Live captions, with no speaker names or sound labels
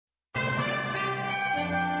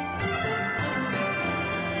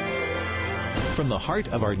from the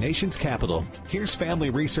heart of our nation's capital, here's Family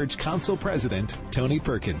Research Council President Tony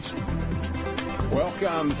Perkins.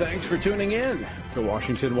 Welcome. Thanks for tuning in to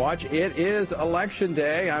Washington Watch. It is Election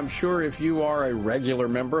Day. I'm sure if you are a regular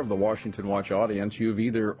member of the Washington Watch audience, you've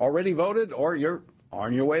either already voted or you're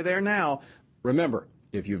on your way there now. Remember,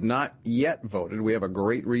 if you've not yet voted, we have a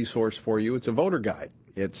great resource for you. It's a voter guide.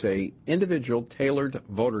 It's a individual tailored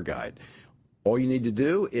voter guide. All you need to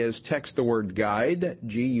do is text the word GUIDE,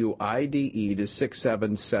 G-U-I-D-E, to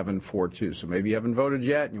 67742. So maybe you haven't voted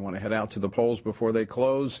yet and you want to head out to the polls before they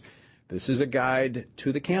close. This is a guide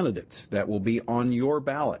to the candidates that will be on your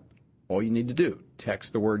ballot. All you need to do,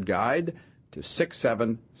 text the word GUIDE to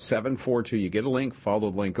 67742. You get a link,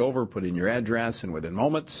 follow the link over, put in your address, and within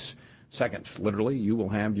moments, seconds, literally, you will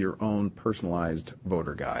have your own personalized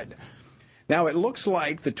voter guide. Now, it looks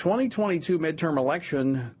like the 2022 midterm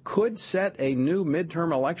election could set a new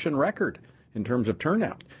midterm election record in terms of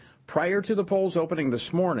turnout. Prior to the polls opening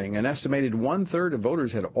this morning, an estimated one-third of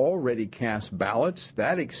voters had already cast ballots.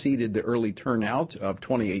 That exceeded the early turnout of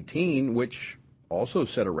 2018, which also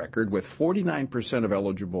set a record with 49% of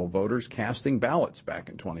eligible voters casting ballots back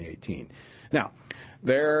in 2018. Now,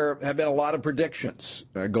 there have been a lot of predictions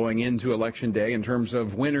going into Election Day in terms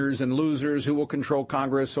of winners and losers, who will control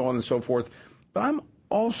Congress, so on and so forth. But I'm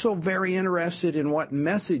also very interested in what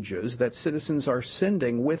messages that citizens are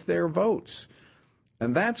sending with their votes.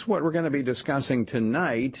 And that's what we're going to be discussing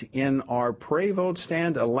tonight in our Pray Vote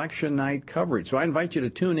Stand election night coverage. So I invite you to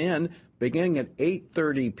tune in beginning at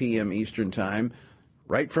 8:30 p.m. Eastern Time.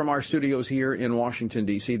 Right from our studios here in Washington,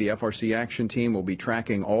 D.C., the FRC Action Team will be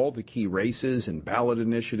tracking all the key races and ballot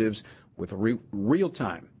initiatives with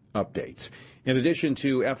real-time updates. In addition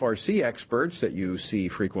to FRC experts that you see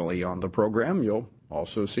frequently on the program, you'll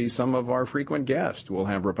also see some of our frequent guests. We'll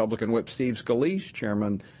have Republican Whip Steve Scalise,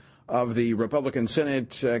 chairman of the Republican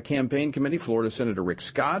Senate Campaign Committee, Florida Senator Rick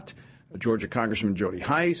Scott, Georgia Congressman Jody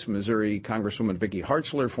Hice, Missouri Congresswoman Vicky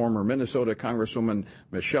Hartzler, former Minnesota Congresswoman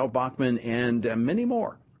Michelle Bachmann, and many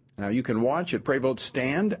more. Now, you can watch at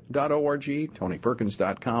PrayVoteStand.org,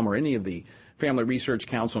 TonyPerkins.com, or any of the Family Research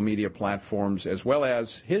Council media platforms, as well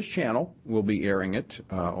as his channel. We'll be airing it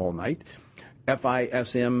all night,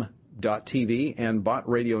 FISM.TV, and Bot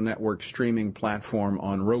Radio Network streaming platform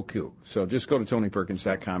on Roku. So just go to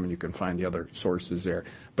TonyPerkins.com and you can find the other sources there.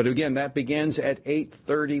 But again, that begins at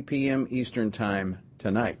 8:30 p.m. Eastern Time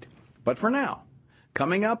tonight. But for now,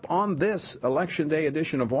 coming up on this Election Day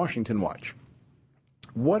edition of Washington Watch,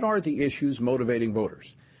 what are the issues motivating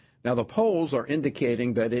voters? Now, the polls are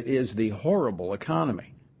indicating that it is the horrible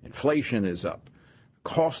economy. Inflation is up,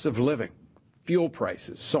 cost of living, fuel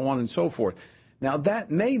prices, so on and so forth. Now, that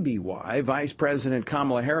may be why Vice President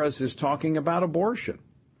Kamala Harris is talking about abortion.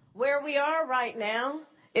 Where we are right now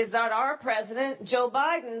is that our president, Joe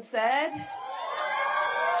Biden, said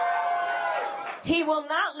he will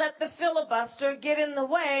not let the filibuster get in the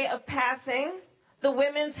way of passing the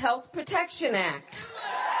Women's Health Protection Act.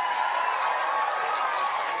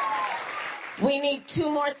 We need 2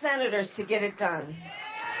 more senators to get it done.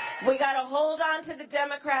 We got to hold on to the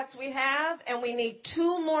Democrats we have, and we need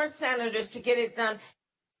 2 more senators to get it done.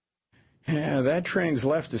 Yeah, that train's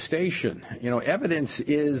left the station. You know, evidence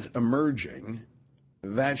is emerging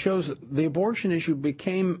that shows the abortion issue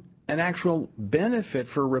became an actual benefit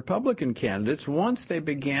for Republican candidates once they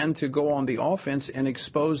began to go on the offense and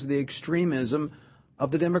expose the extremism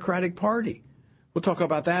of the Democratic Party. We'll talk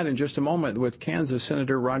about that in just a moment with Kansas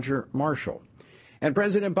Senator Roger Marshall. And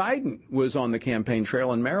President Biden was on the campaign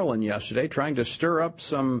trail in Maryland yesterday trying to stir up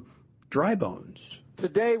some dry bones.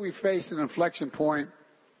 Today we face an inflection point,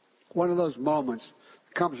 one of those moments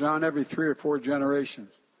that comes around every 3 or 4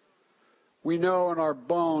 generations. We know in our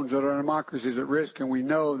bones that our democracy is at risk, and we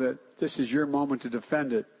know that this is your moment to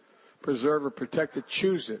defend it, preserve it, protect it,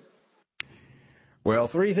 choose it. Well,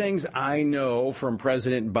 3 things I know from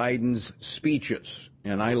President Biden's speeches,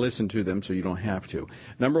 and I listen to them so you don't have to.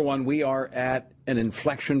 Number 1, we are at an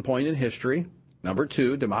inflection point in history. Number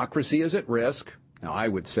 2, democracy is at risk. Now, I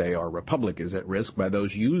would say our republic is at risk by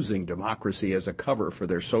those using democracy as a cover for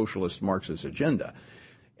their socialist Marxist agenda.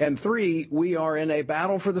 And 3, we are in a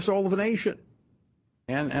battle for the soul of the nation.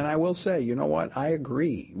 And I will say, you know what? I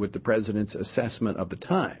agree with the president's assessment of the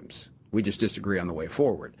times. We just disagree on the way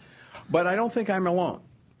forward. But I don't think I'm alone.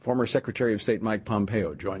 Former Secretary of State Mike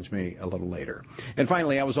Pompeo joins me a little later. And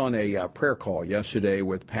finally, I was on a prayer call yesterday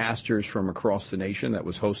with pastors from across the nation that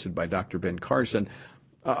was hosted by Dr. Ben Carson.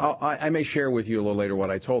 I may share with you a little later what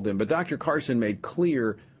I told him, but Dr. Carson made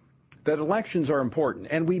clear that elections are important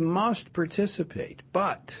and we must participate.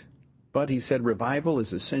 But he said revival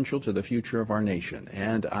is essential to the future of our nation,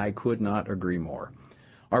 and I could not agree more.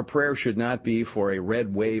 Our prayer should not be for a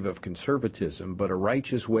red wave of conservatism, but a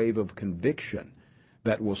righteous wave of conviction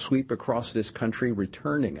that will sweep across this country,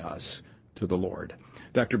 returning us to the Lord.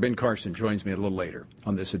 Dr. Ben Carson joins me a little later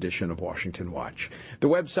on this edition of Washington Watch. The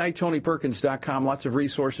website, TonyPerkins.com, lots of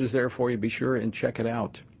resources there for you. Be sure and check it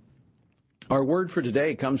out. Our word for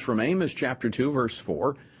today comes from Amos chapter 2, verse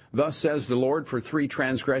 4. Thus says the Lord, for 3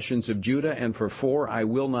 transgressions of Judah, and for 4 I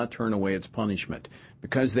will not turn away its punishment,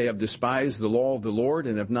 because they have despised the law of the Lord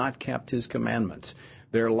and have not kept his commandments.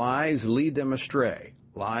 Their lies lead them astray,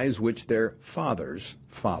 lies which their fathers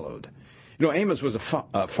followed. You know, Amos was a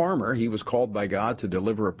farmer. He was called by God to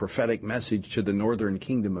deliver a prophetic message to the northern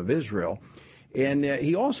kingdom of Israel. And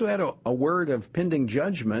he also had a word of pending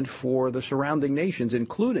judgment for the surrounding nations,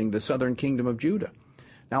 including the southern kingdom of Judah.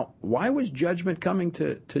 Now, why was judgment coming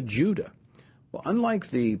to Judah? Well, unlike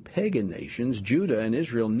the pagan nations, Judah and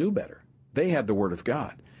Israel knew better. They had the word of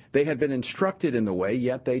God. They had been instructed in the way,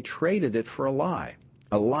 yet they traded it for a lie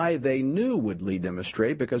they knew would lead them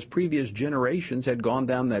astray because previous generations had gone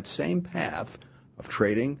down that same path of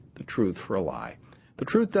trading the truth for a lie. The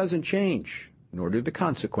truth doesn't change, nor do the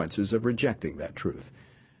consequences of rejecting that truth.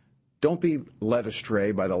 Don't be led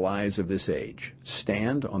astray by the lies of this age.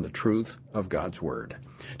 Stand on the truth of God's Word.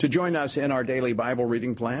 To join us in our daily Bible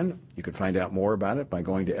reading plan, you can find out more about it by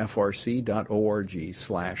going to frc.org/Bible.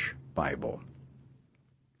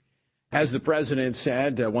 As the President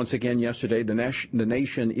said once again yesterday, the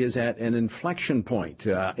nation is at an inflection point,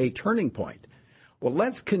 a turning point. Well,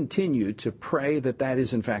 let's continue to pray that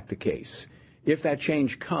is in fact the case. If that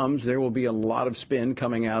change comes, there will be a lot of spin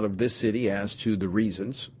coming out of this city as to the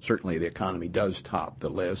reasons. Certainly the economy does top the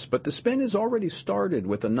list, but the spin has already started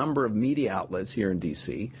with a number of media outlets here in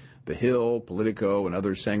D.C., The Hill, Politico, and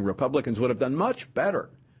others saying Republicans would have done much better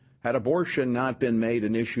had abortion not been made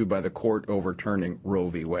an issue by the court overturning Roe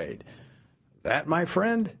v. Wade. That, my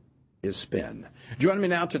friend, is spin. Joining me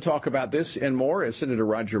now to talk about this and more is Senator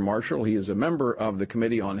Roger Marshall. He is a member of the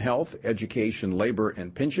Committee on Health, Education, Labor,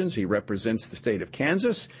 and Pensions. He represents the state of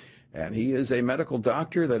Kansas, and he is a medical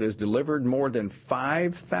doctor that has delivered more than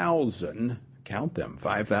 5,000, count them,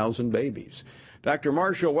 5,000 babies. Dr.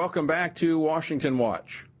 Marshall, welcome back to Washington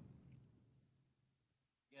Watch.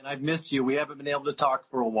 And I've missed you. We haven't been able to talk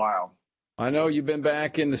for a while. I know you've been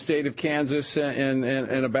back in the state of Kansas and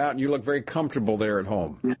about, and you look very comfortable there at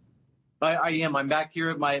home. I am. I'm back here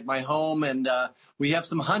at my home, and we have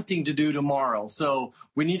some hunting to do tomorrow. So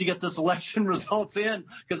we need to get this election results in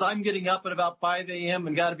because I'm getting up at about 5 a.m.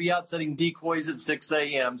 and got to be out setting decoys at 6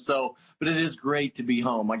 a.m. So, but it is great to be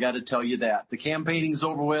home. I got to tell you that. The campaigning's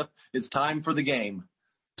over with. It's time for the game.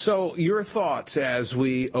 So your thoughts as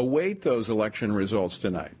we await those election results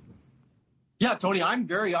tonight? Yeah, Tony, I'm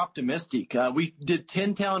very optimistic. We did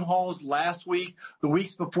 10 town halls last week. The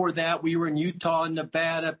weeks before that, we were in Utah,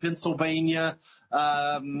 Nevada, Pennsylvania,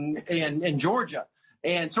 and Georgia.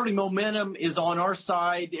 And certainly momentum is on our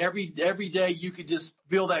side. Every day you could just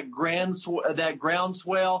feel that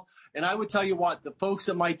groundswell. And I would tell you what, the folks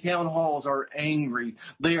at my town halls are angry.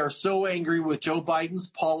 They are so angry with Joe Biden's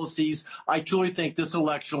policies. I truly think this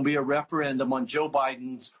election will be a referendum on Joe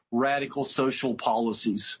Biden's radical social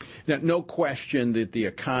policies. Now, no question that the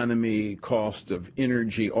economy, cost of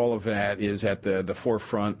energy, all of that is at the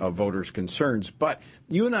forefront of voters' concerns. But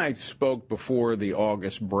you and I spoke before the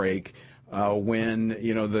August break when,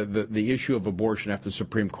 you know, the issue of abortion after the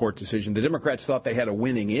Supreme Court decision. The Democrats thought they had a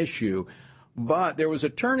winning issue. But there was a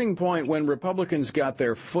turning point when Republicans got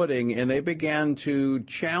their footing and they began to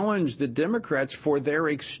challenge the Democrats for their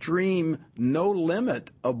extreme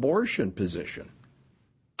no-limit abortion position.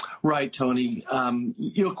 Right, Tony.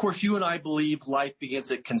 Of course, you and I believe life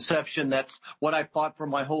begins at conception. That's what I fought for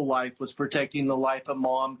my whole life, was protecting the life of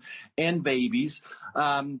mom and babies.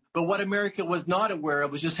 But what America was not aware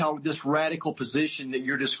of was just how this radical position that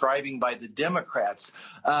you're describing by the Democrats.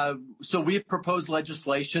 So we have proposed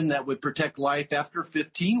legislation that would protect life after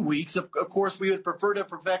 15 weeks. Of course, we would prefer to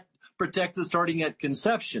protect it starting at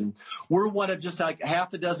conception. We're one of just like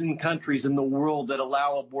half a dozen countries in the world that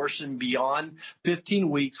allow abortion beyond 15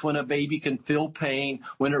 weeks when a baby can feel pain,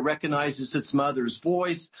 when it recognizes its mother's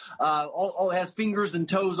voice, all has fingers and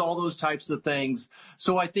toes, all those types of things.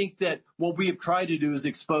 So I think that what we have tried to do is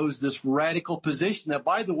expose this radical position that,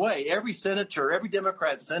 by the way, every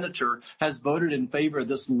Democrat senator has voted in favor of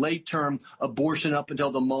this late-term abortion up until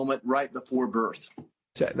the moment right before birth.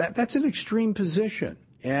 So that's an extreme position.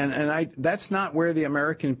 And that's not where the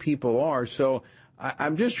American people are. So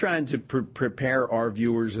I'm just trying to prepare our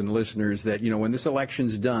viewers and listeners that, you know, when this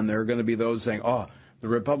election's done, there are going to be those saying, oh, the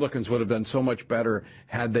Republicans would have done so much better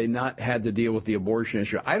had they not had to deal with the abortion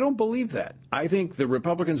issue. I don't believe that. I think the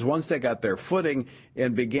Republicans, once they got their footing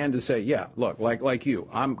and began to say, yeah, look, like you,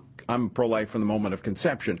 I'm pro-life from the moment of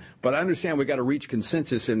conception, but I understand we've got to reach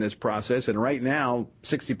consensus in this process, and right now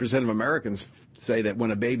 60% of Americans say that when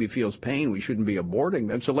a baby feels pain, we shouldn't be aborting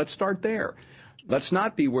them, so let's start there. Let's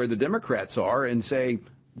not be where the Democrats are and say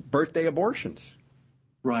birthday abortions.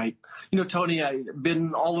 Right. You know, Tony, I've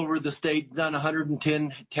been all over the state, done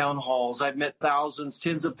 110 town halls. I've met thousands,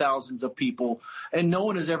 tens of thousands of people, and no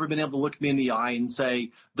one has ever been able to look me in the eye and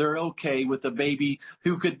say they're okay with a baby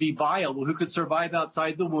who could be viable, who could survive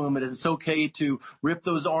outside the womb, and it's okay to rip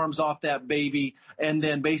those arms off that baby and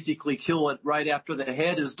then basically kill it right after the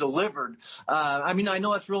head is delivered. I mean, I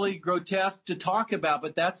know it's really grotesque to talk about,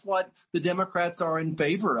 but that's what the Democrats are in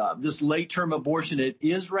favor of, this late-term abortion. It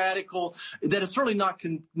is radical, that it's certainly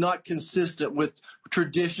not consistent with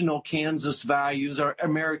traditional Kansas values or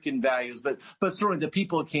American values, but certainly the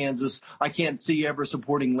people of Kansas, I can't see ever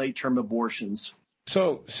supporting late-term abortions.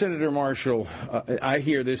 So, Senator Marshall, I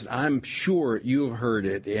hear this. I'm sure you've heard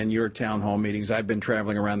it in your town hall meetings. I've been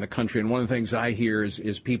traveling around the country, and one of the things I hear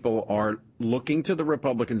is people are looking to the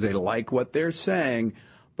Republicans. They like what they're saying,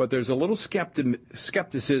 but there's a little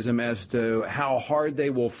skepticism as to how hard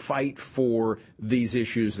they will fight for these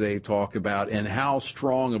issues they talk about and how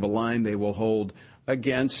strong of a line they will hold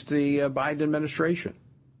against the Biden administration.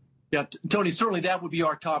 Yeah, Tony, certainly that would be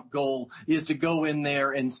our top goal, is to go in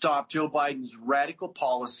there and stop Joe Biden's radical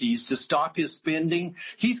policies, to stop his spending.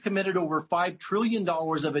 He's committed over $5 trillion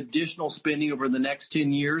of additional spending over the next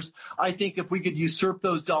 10 years. I think if we could usurp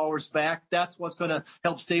those dollars back, that's what's going to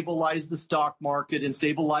help stabilize the stock market and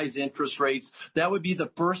stabilize interest rates. That would be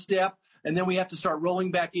the first step. And then we have to start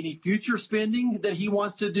rolling back any future spending that he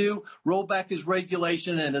wants to do, roll back his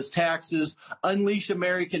regulation and his taxes, unleash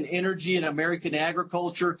American energy and American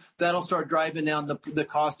agriculture. That'll start driving down the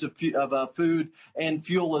cost of food and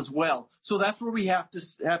fuel as well. So that's where we have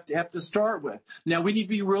to start with. Now, we need to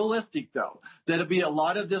be realistic, though. There'll be a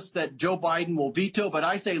lot of this that Joe Biden will veto, but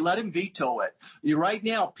I say let him veto it. Right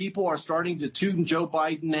now, people are starting to tune Joe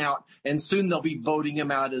Biden out, and soon they'll be voting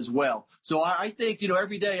him out as well. So I think,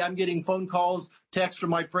 every day I'm getting phone calls, texts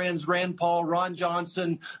from my friends, Rand Paul, Ron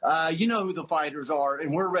Johnson. You know who the fighters are,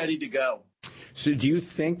 and we're ready to go. So do you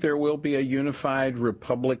think there will be a unified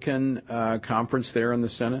Republican conference there in the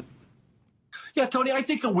Senate? Yeah, Tony, I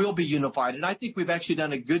think it will be unified, and I think we've actually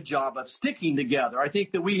done a good job of sticking together. I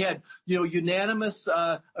think that we had, unanimous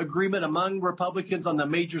agreement among Republicans on the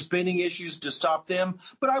major spending issues to stop them.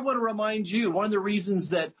 But I want to remind you, one of the reasons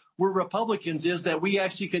that we're Republicans is that we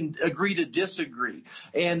actually can agree to disagree,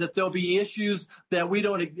 and that there'll be issues that we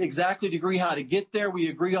don't exactly agree how to get there. We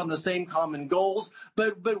agree on the same common goals,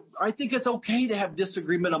 but I think it's okay to have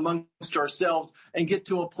disagreement amongst ourselves and get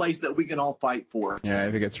to a place that we can all fight for. Yeah,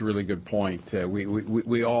 I think that's a really good point.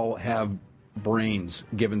 We all have brains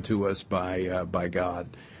given to us by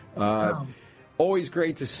God. Always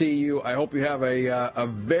great to see you. I hope you have a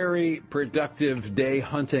very productive day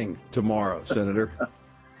hunting tomorrow, Senator.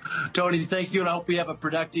 Tony, thank you, and I hope we have a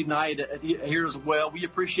productive night here as well. We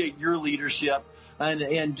appreciate your leadership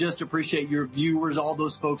and just appreciate your viewers, all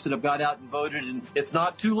those folks that have got out and voted. And it's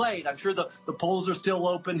not too late. I'm sure the polls are still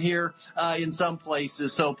open here in some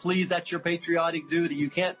places. So please, that's your patriotic duty. You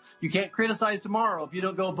can't criticize tomorrow if you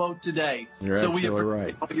don't go vote today. You're absolutely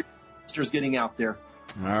right. All your listeners getting out there.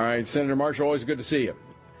 All right, Senator Marshall, always good to see you.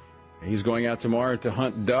 He's going out tomorrow to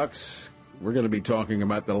hunt ducks. We're going to be talking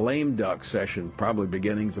about the lame duck session, probably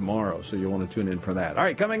beginning tomorrow, so you'll want to tune in for that. All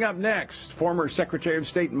right, coming up next, former Secretary of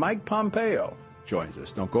State Mike Pompeo joins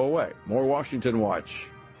us. Don't go away. More Washington Watch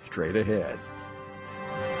straight ahead.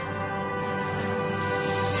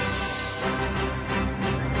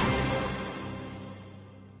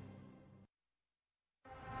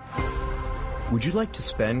 Would you like to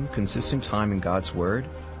spend consistent time in God's Word?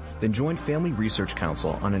 Then join Family Research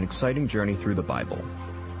Council on an exciting journey through the Bible.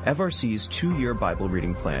 FRC's 2-year Bible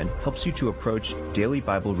reading plan helps you to approach daily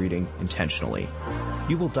Bible reading intentionally.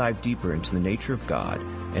 You will dive deeper into the nature of God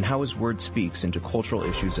and how His Word speaks into cultural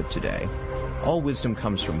issues of today. All wisdom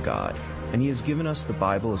comes from God, and He has given us the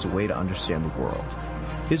Bible as a way to understand the world.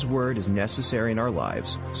 His Word is necessary in our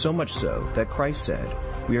lives, so much so that Christ said,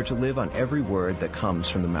 we are to live on every word that comes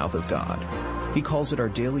from the mouth of God. He calls it our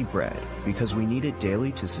daily bread because we need it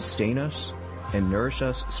daily to sustain us and nourish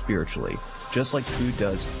us spiritually, just like food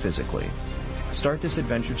does physically. Start this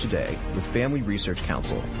adventure today with Family Research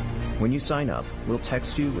Council. When you sign up, we'll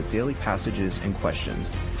text you with daily passages and questions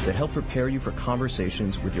that help prepare you for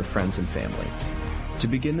conversations with your friends and family. To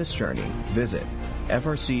begin this journey, visit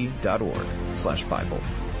frc.org/Bible.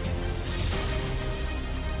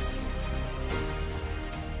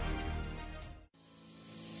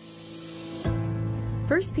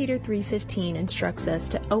 1 Peter 3:15 instructs us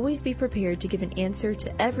to always be prepared to give an answer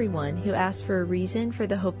to everyone who asks for a reason for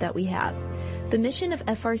the hope that we have. The mission of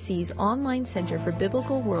FRC's online Center for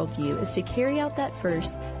Biblical Worldview is to carry out that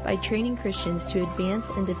verse by training Christians to advance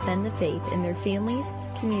and defend the faith in their families,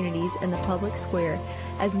 communities, and the public square,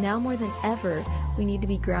 as now more than ever, we need to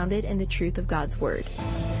be grounded in the truth of God's Word.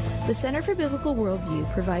 The Center for Biblical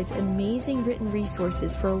Worldview provides amazing written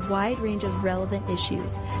resources for a wide range of relevant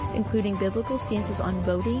issues, including biblical stances on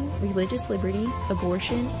voting, religious liberty,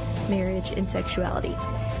 abortion, marriage, and sexuality.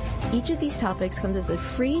 Each of these topics comes as a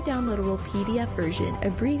free downloadable PDF version,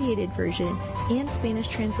 abbreviated version, and Spanish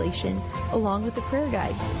translation, along with a prayer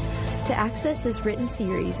guide. To access this written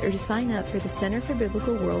series or to sign up for the Center for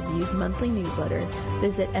Biblical Worldview's monthly newsletter,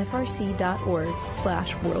 visit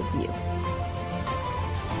frc.org/worldview.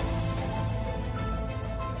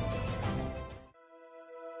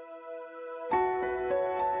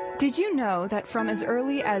 Did you know that from as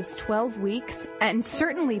early as 12 weeks, and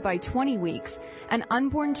certainly by 20 weeks, an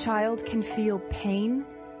unborn child can feel pain?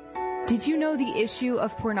 Did you know the issue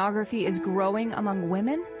of pornography is growing among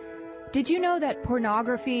women? Did you know that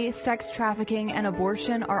pornography, sex trafficking, and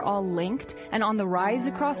abortion are all linked and on the rise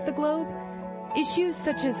across the globe? Issues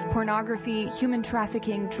such as pornography, human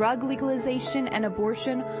trafficking, drug legalization, and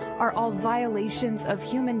abortion are all violations of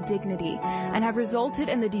human dignity and have resulted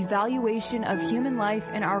in the devaluation of human life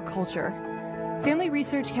in our culture. Family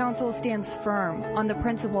Research Council stands firm on the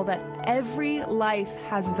principle that every life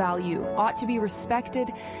has value, ought to be respected,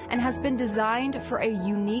 and has been designed for a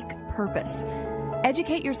unique purpose.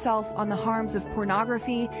 Educate yourself on the harms of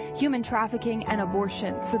pornography, human trafficking, and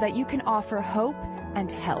abortion so that you can offer hope and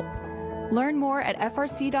help. Learn more at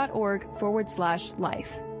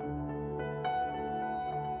frc.org/life.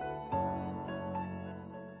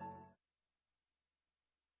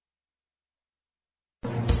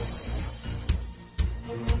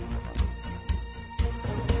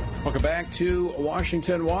 Welcome back to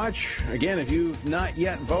Washington Watch. Again, if you've not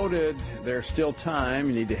yet voted, there's still time.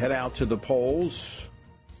 You need to head out to the polls,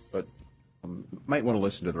 but might want to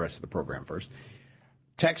listen to the rest of the program first.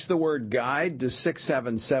 Text the word guide to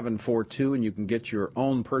 67742, and you can get your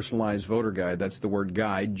own personalized voter guide. That's the word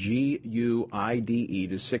guide, G-U-I-D-E,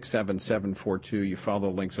 to 67742. You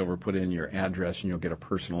follow the links over, put in your address, and you'll get a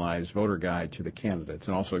personalized voter guide to the candidates.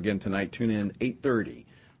 And also, again, tonight, tune in 8:30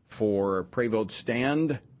 for Pray Vote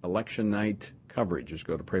Stand election night coverage. Just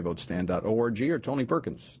go to prayvotestand.org or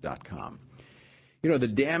tonyperkins.com. You know, the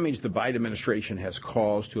damage the Biden administration has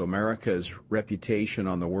caused to America's reputation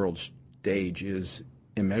on the world stage is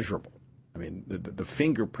immeasurable. I mean, the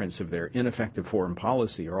fingerprints of their ineffective foreign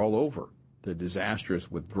policy are all over. The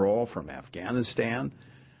disastrous withdrawal from Afghanistan,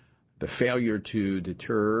 the failure to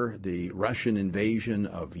deter the Russian invasion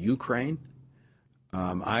of Ukraine.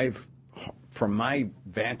 From my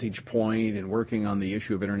vantage point in working on the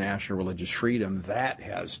issue of international religious freedom, that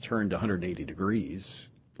has turned 180 degrees,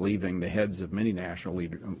 leaving the heads of many international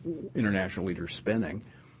leaders spinning.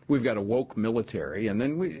 We've got a woke military, and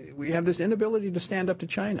then we have this inability to stand up to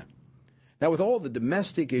China. Now, with all the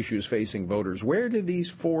domestic issues facing voters, where do these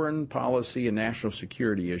foreign policy and national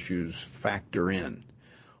security issues factor in?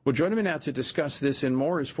 Well, joining me now to discuss this and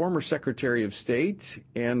more is former Secretary of State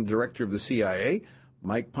and Director of the CIA,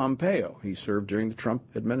 Mike Pompeo. He served during the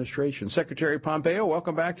Trump administration. Secretary Pompeo,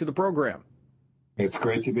 welcome back to the program. It's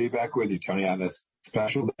great to be back with you, Tony, on this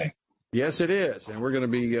special day. Yes, it is, and we're going to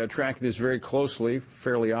be tracking this very closely,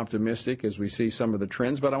 fairly optimistic as we see some of the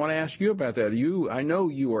trends. But I want to ask you about that. I know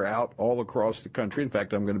you are out all across the country. In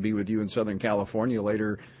fact, I'm going to be with you in Southern California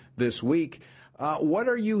later this week. What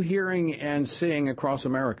are you hearing and seeing across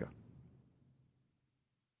America?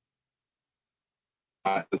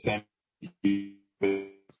 The same.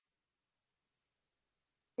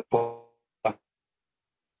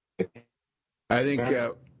 I think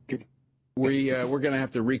we're going to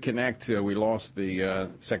have to reconnect. We lost the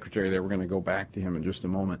secretary there. We're going to go back to him in just a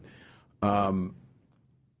moment. And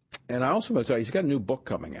I also want to tell you, he's got a new book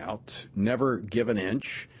coming out, Never Give an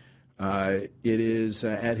Inch. It is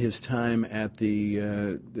at his time at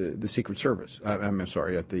the Secret Service. I'm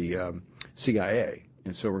sorry, at the CIA.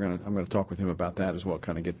 And so I'm going to talk with him about that as well,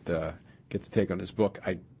 kind of get the take on his book.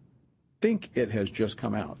 I think it has just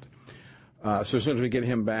come out. So as soon as we get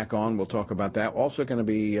him back on, we'll talk about that. Also going to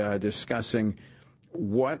be discussing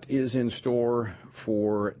what is in store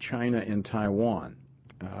for China and Taiwan.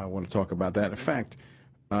 I want to talk about that. In fact,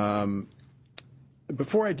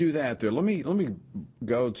 before I do that, let me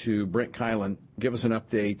go to Brent Keilen, give us an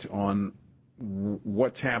update on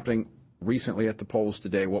what's happening recently at the polls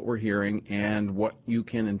today, what we're hearing, and what you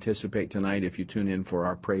can anticipate tonight if you tune in for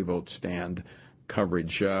our Pray Vote Stand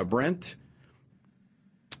coverage. Brent?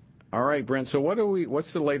 All right, Brent. So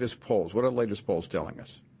what's the latest polls? What are the latest polls telling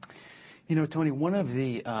us? You know, Tony, one of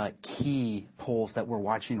the key polls that we're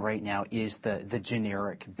watching right now is the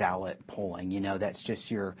generic ballot polling. You know, that's just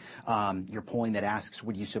your polling that asks,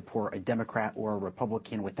 would you support a Democrat or a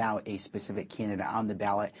Republican without a specific candidate on the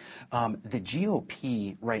ballot. The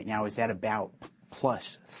GOP right now is at about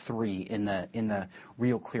 +3 in the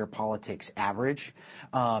Real Clear Politics average.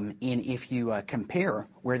 And if you compare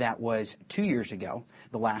where that was 2 years ago,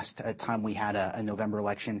 the last time we had a November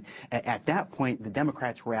election, at that point, the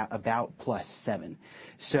Democrats were at about +7.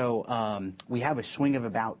 So we have a swing of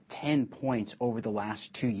about 10 points over the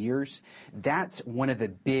last 2 years. That's one of the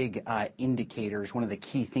big indicators, one of the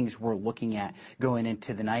key things we're looking at going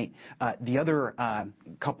into the night. The other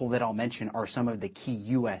couple that I'll mention are some of the key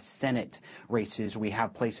U.S. Senate races. We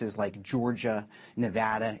have places like Georgia,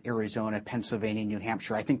 Nevada, Arizona, Pennsylvania, New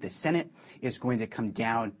Hampshire. I think the Senate is going to come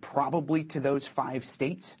down probably to those 5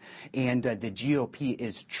 states, and the GOP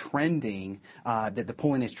is trending, that the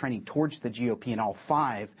polling is trending towards the GOP in all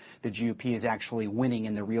 5. The GOP is actually winning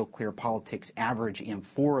in the Real Clear Politics average in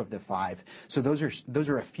 4 of the 5. So those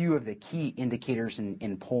are a few of the key indicators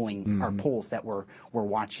in polling, or polls that we're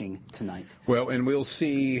watching tonight. Well, and we'll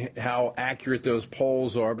see how accurate those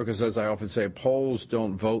polls are, because as I often say, polls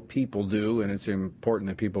don't vote, people do, and it's important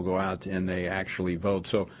that people go out and they actually vote.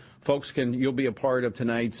 So folks you'll be a part of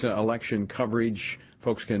tonight's election coverage.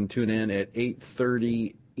 Folks can tune in at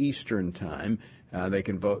 8:30 Eastern time. They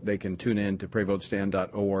can vote. They can tune in to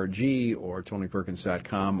PrayVoteStand.org or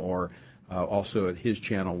TonyPerkins.com, or also at his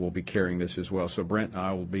channel. We'll be carrying this as well. So Brent,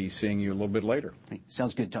 I will be seeing you a little bit later.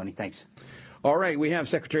 Sounds good, Tony. Thanks. All right, we have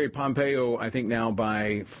Secretary Pompeo, I think, now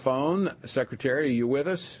by phone. Secretary, are you with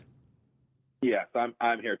us? Yes,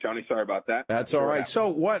 I'm here, Tony. Sorry about that. That's all right. So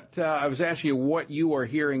what I was asking you what you are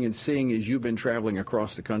hearing and seeing as you've been traveling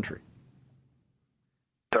across the country.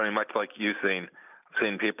 Tony, much like you've seen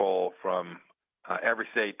people from every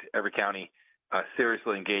state, every county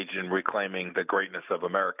seriously engaged in reclaiming the greatness of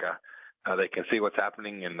America. They can see what's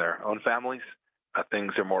happening in their own families.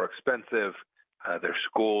 Things are more expensive. Their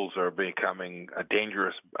schools are becoming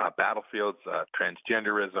dangerous battlefields,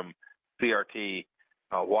 transgenderism, CRT,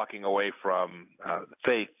 walking away from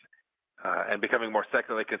faith and becoming more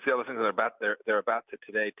secular. They can see all the things they're about to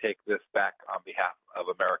today take this back on behalf of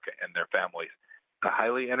America and their families.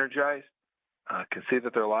 Highly energized, can see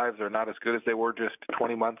that their lives are not as good as they were just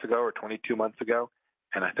 20 months ago or 22 months ago,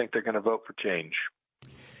 and I think they're going to vote for change.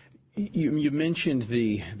 You mentioned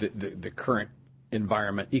the current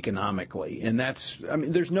environment economically, and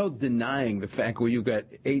there's no denying the fact where you've got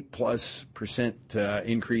 8+%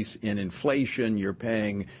 increase in inflation. You're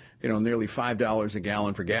paying, nearly $5 a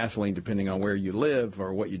gallon for gasoline, depending on where you live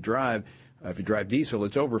or what you drive. If you drive diesel,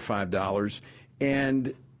 it's over $5,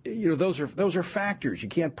 and those are factors. You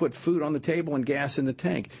can't put food on the table and gas in the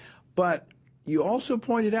tank. But you also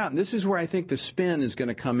pointed out, and this is where I think the spin is going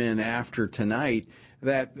to come in after tonight,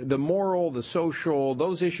 that the moral, the social,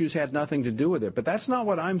 those issues had nothing to do with it. But that's not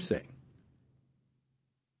what I'm saying.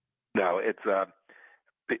 No, it's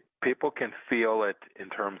people can feel it in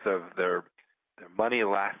terms of their money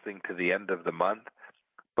lasting to the end of the month,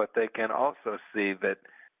 but they can also see that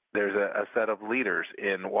there's a set of leaders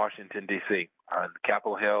in Washington, D.C., on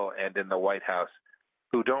Capitol Hill and in the White House,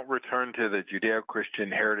 who don't return to the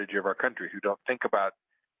Judeo-Christian heritage of our country, who don't think about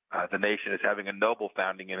the nation as having a noble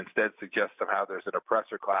founding and instead suggest somehow there's an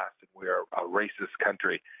oppressor class and we are a racist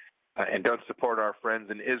country, and don't support our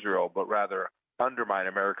friends in Israel, but rather undermine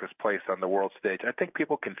America's place on the world stage. I think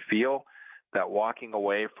people can feel that walking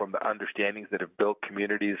away from the understandings that have built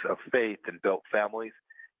communities of faith and built families,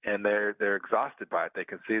 and they're exhausted by it. They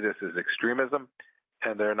can see this as extremism,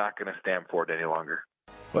 and they're not going to stand for it any longer.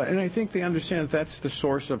 Well, and I think they understand that's the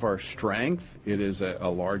source of our strength. It is a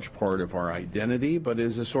large part of our identity, but it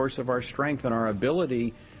is a source of our strength and our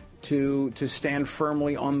ability to stand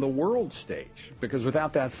firmly on the world stage. Because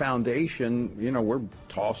without that foundation, we're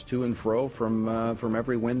tossed to and fro from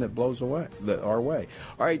every wind that blows our way.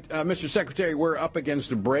 All right, Mr. Secretary, we're up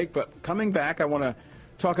against a break, but coming back, I want to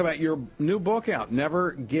talk about your new book out,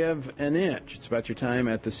 Never Give an Inch. It's about your time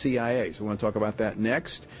at the CIA, so we want to talk about that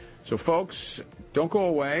next. So, folks, don't go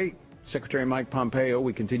away. Secretary Mike Pompeo,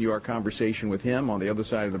 we continue our conversation with him on the other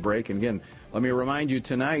side of the break. And again, let me remind you,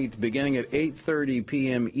 tonight, beginning at 8:30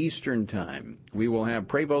 p.m. Eastern Time, we will have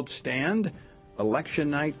Pray Vote Stand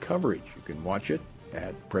election night coverage. You can watch it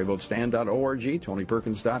at PrayVoteStand.org,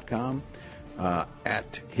 TonyPerkins.com,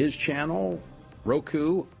 at his channel,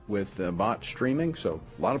 Roku, with bot streaming. So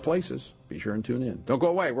a lot of places. Be sure and tune in. Don't go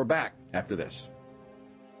away. We're back after this.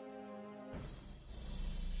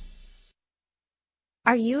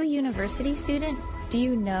 Are you a university student? Do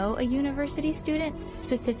you know a university student,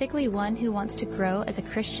 specifically one who wants to grow as a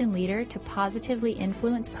Christian leader to positively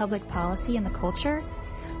influence public policy and the culture?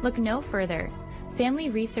 Look no further. Family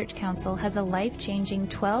Research Council has a life-changing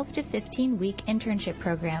 12 to 15-week internship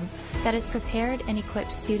program that has prepared and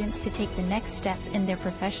equipped students to take the next step in their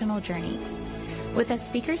professional journey. With a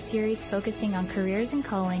speaker series focusing on careers and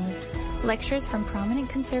callings, lectures from prominent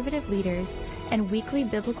conservative leaders, and weekly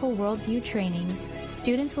biblical worldview training,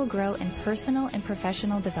 students will grow in personal and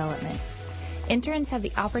professional development. Interns have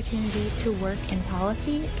the opportunity to work in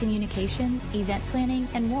policy, communications, event planning,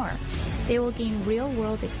 and more. They will gain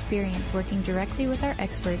real-world experience working directly with our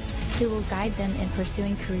experts who will guide them in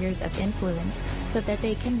pursuing careers of influence so that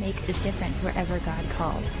they can make a difference wherever God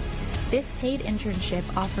calls. This paid internship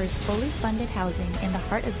offers fully funded housing in the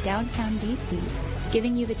heart of downtown D.C.,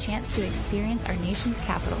 giving you the chance to experience our nation's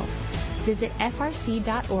capital. Visit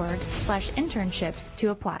frc.org/internships to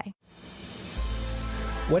apply.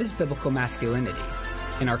 What is biblical masculinity?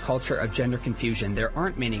 In our culture of gender confusion, there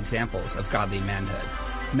aren't many examples of godly manhood.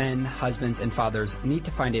 Men, husbands, and fathers need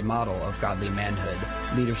to find a model of godly manhood,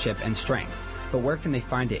 leadership, and strength. But where can they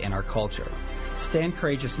find it in our culture? Stand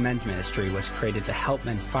Courageous Men's Ministry was created to help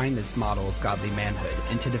men find this model of godly manhood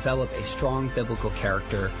and to develop a strong biblical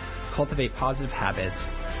character, cultivate positive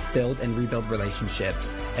habits, build and rebuild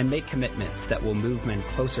relationships, and make commitments that will move men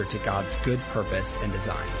closer to God's good purpose and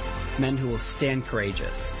design. Men who will stand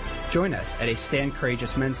courageous. Join us at a Stand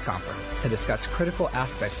Courageous Men's Conference to discuss critical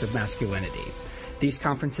aspects of masculinity. These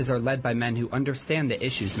conferences are led by men who understand the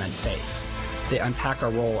issues men face. They unpack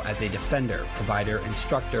our role as a defender, provider,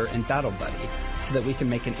 instructor, and battle buddy so that we can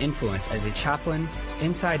make an influence as a chaplain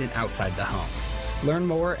inside and outside the home. Learn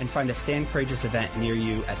more and find a Stand Courageous event near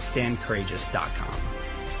you at standcourageous.com.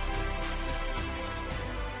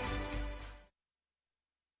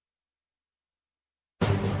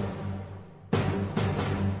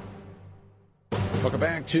 Welcome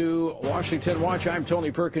back to Washington Watch. I'm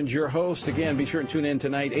Tony Perkins, your host. Again, be sure and tune in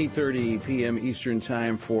tonight, 8:30 p.m. Eastern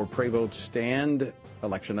Time for Pray Vote Stand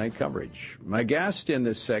election night coverage. My guest in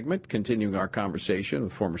this segment, continuing our conversation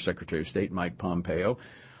with former Secretary of State Mike Pompeo.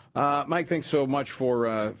 Mike, thanks so much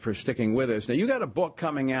for sticking with us. Now, you got a book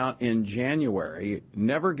coming out in January,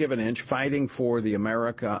 Never Give an Inch, Fighting for the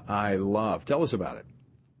America I Love. Tell us about it.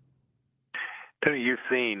 Tony, you've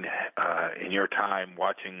seen in your time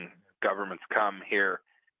watching governments come here,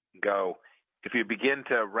 go. If you begin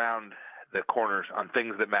to round the corners on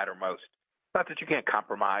things that matter most, not that you can't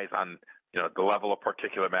compromise on, the level of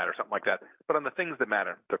particulate matter, something like that, but on the things that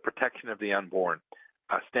matter, the protection of the unborn,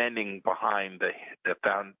 standing behind the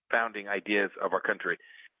founding ideas of our country.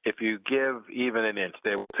 If you give even an inch,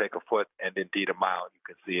 they will take a foot and indeed a mile. You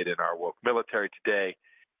can see it in our woke military today.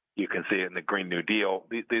 You can see it in the Green New Deal.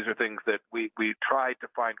 These are things that we tried to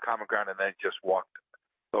find common ground and then just walked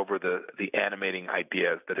over the animating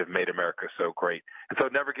ideas that have made America so great. And so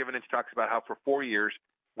Never Give an Inch talks about how for 4 years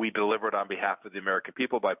we delivered on behalf of the American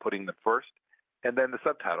people by putting them first. And then the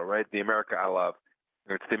subtitle, right? The America I Love.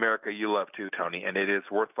 It's the America you love too, Tony, and it is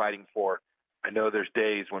worth fighting for. I know there's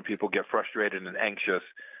days when people get frustrated and anxious,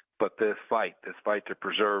 but this fight to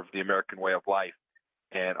preserve the American way of life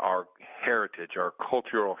and our heritage, our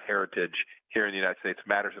cultural heritage here in the United States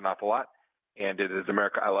matters an awful lot. And it is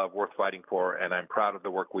America I Love, worth fighting for, and I'm proud of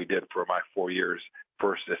the work we did for my 4 years,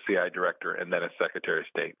 first as CI director and then as Secretary of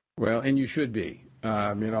State. Well, and you should be.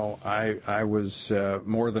 I was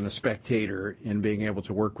more than a spectator in being able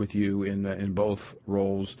to work with you in both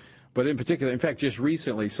roles. But in particular, in fact, just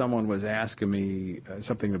recently, someone was asking me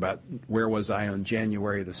something about where was I on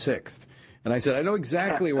January the 6th. And I said, I know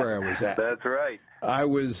exactly where I was at. That's right. I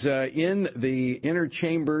was in the inner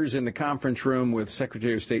chambers in the conference room with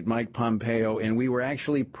Secretary of State Mike Pompeo, and we were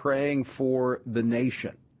actually praying for the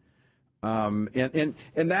nation. And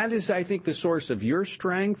that is, I think, the source of your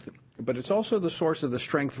strength, but it's also the source of the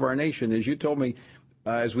strength of our nation. As you told me,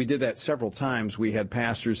 as we did that several times, we had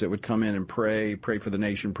pastors that would come in and pray for the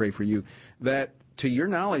nation, pray for you. That, to your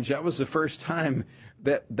knowledge, that was the first time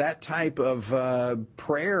that type of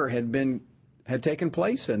prayer had taken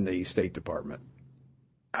place in the State Department.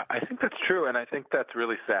 I think that's true, and I think that's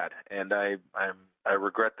really sad. And I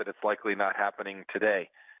regret that it's likely not happening today.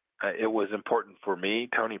 It was important for me,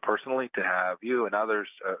 Tony, personally, to have you and others,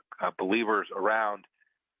 believers around,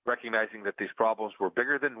 recognizing that these problems were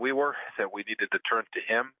bigger than we were, that we needed to turn to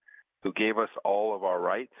Him, who gave us all of our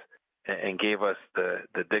rights and gave us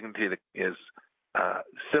the dignity that is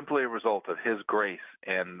simply a result of His grace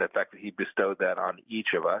and the fact that He bestowed that on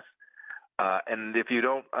each of us. And if you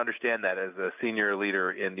don't understand that as a senior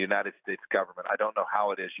leader in the United States government, I don't know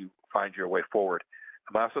how it is you find your way forward.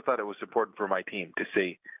 But I also thought it was important for my team to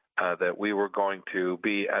see that we were going to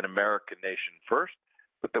be an American nation first,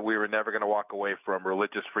 but that we were never going to walk away from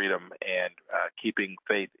religious freedom and keeping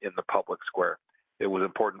faith in the public square. It was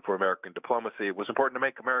important for American diplomacy. It was important to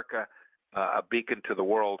make America a beacon to the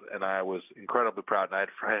world, and I was incredibly proud. And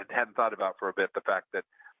I hadn't thought about for a bit the fact that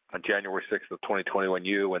on January 6th of 2021,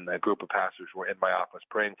 you and a group of pastors were in my office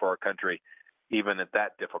praying for our country, even at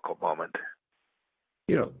that difficult moment.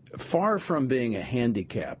 You know, far from being a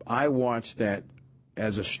handicap, I watched that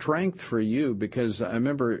as a strength for you, because I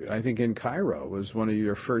remember, I think in Cairo was one of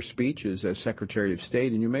your first speeches as Secretary of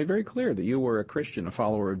State, and you made very clear that you were a Christian, a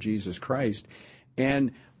follower of Jesus Christ.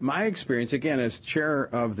 And my experience, again, as chair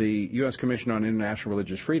of the U.S. Commission on International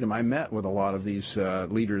Religious Freedom, I met with a lot of these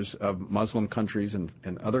leaders of Muslim countries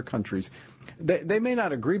and other countries. They may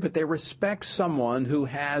not agree, but they respect someone who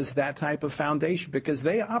has that type of foundation, because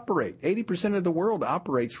they operate. 80% of the world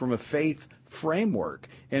operates from a faith framework.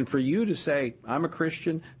 And for you to say, I'm a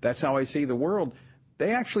Christian, that's how I see the world,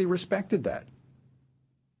 they actually respected that.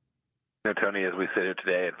 You know, Tony, as we sit here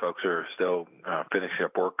today and folks are still finishing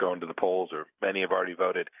up work, going to the polls, or many have already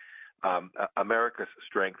voted, America's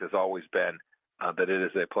strength has always been that it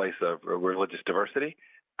is a place of religious diversity,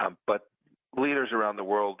 but leaders around the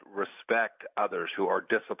world respect others who are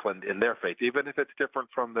disciplined in their faith, even if it's different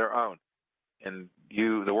from their own. And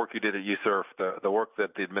the work you did at USCIRF, the work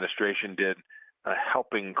that the administration did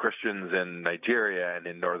helping Christians in Nigeria and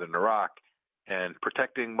in northern Iraq, and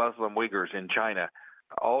protecting Muslim Uyghurs in China,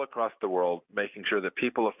 all across the world, making sure that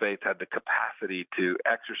people of faith had the capacity to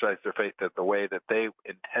exercise their faith the way that they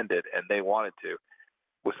intended and they wanted to,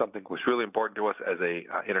 was something that was really important to us as a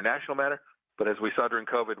international matter. But as we saw during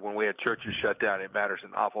COVID, when we had churches shut down, it matters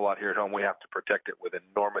an awful lot here at home. We have to protect it with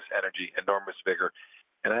enormous energy, enormous vigor.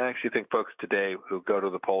 And I actually think folks today who go to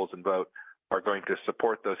the polls and vote are going to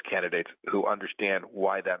support those candidates who understand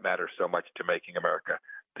why that matters so much to making America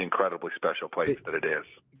the incredibly special place that it is.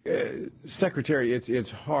 Secretary,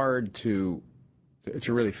 it's hard to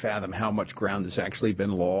really fathom how much ground has actually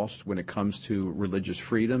been lost when it comes to religious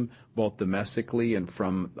freedom, both domestically and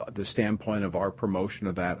from the standpoint of our promotion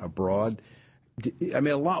of that abroad. I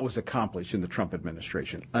mean, a lot was accomplished in the Trump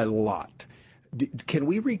administration, a lot. Can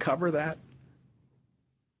we recover that?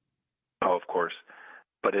 Oh, of course.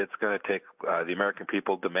 But it's going to take the American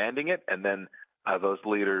people demanding it, and then those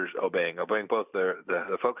leaders obeying both the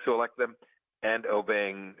folks who elect them and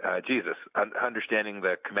obeying Jesus, understanding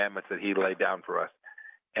the commandments that he laid down for us.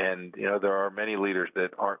 And, you know, there are many leaders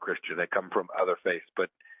that aren't Christian. They come from other faiths. But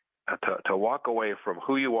to walk away from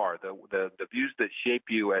who you are, the views that shape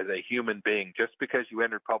you as a human being, just because you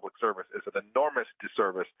entered public service, is an enormous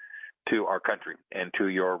disservice to our country and to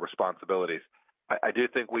your responsibilities. I do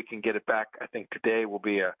think we can get it back. I think today will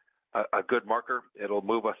be a good marker. It'll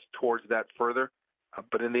move us towards that further.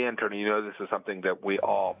 But in the end, Tony, you know, this is something that we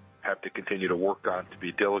all have to continue to work on, to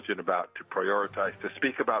be diligent about, to prioritize, to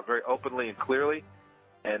speak about very openly and clearly,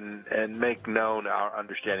 and make known our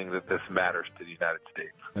understanding that this matters to the United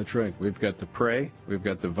States. That's right. We've got to pray, we've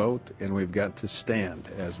got to vote, and we've got to stand,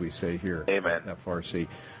 as we say here. Amen. At FRC.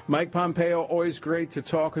 Mike Pompeo, always great to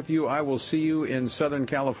talk with you. I will see you in Southern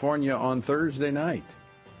California on Thursday night.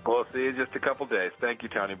 We'll see you in just a couple days. Thank you,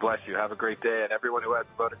 Tony. Bless you. Have a great day. And everyone who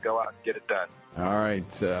hasn't voted, go out and get it done. All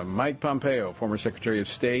right. Mike Pompeo, former Secretary of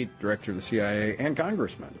State, Director of the CIA, and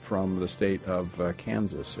Congressman from the state of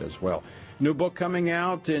Kansas as well. New book coming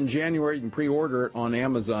out in January. You can pre-order it on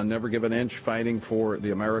Amazon, Never Give an Inch, Fighting for the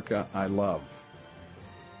America I Love.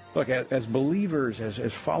 Look, as believers,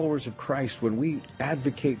 as followers of Christ, when we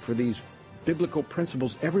advocate for these biblical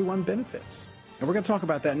principles, everyone benefits. And we're going to talk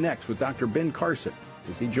about that next with Dr. Ben Carson,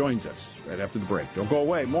 as he joins us right after the break. Don't go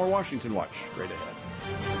away. More Washington Watch straight ahead.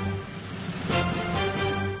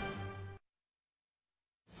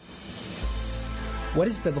 What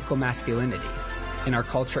is biblical masculinity? In our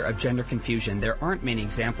culture of gender confusion, there aren't many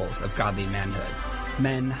examples of godly manhood.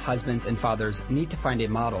 Men, husbands, and fathers need to find a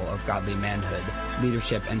model of godly manhood,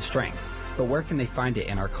 leadership, and strength. But where can they find it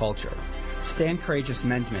in our culture? Stand Courageous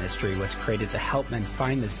Men's Ministry was created to help men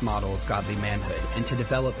find this model of godly manhood and to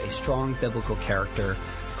develop a strong biblical character,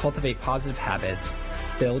 cultivate positive habits,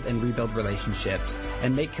 build and rebuild relationships,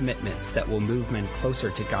 and make commitments that will move men closer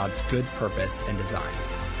to God's good purpose and design.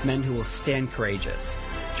 Men who will stand courageous.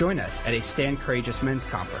 Join us at a Stand Courageous Men's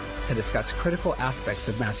Conference to discuss critical aspects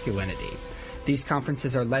of masculinity. These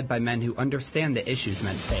conferences are led by men who understand the issues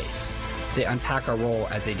men face. They unpack our role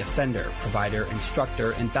as a defender, provider,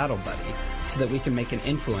 instructor, and battle buddy so that we can make an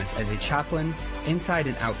influence as a chaplain inside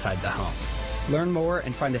and outside the home. Learn more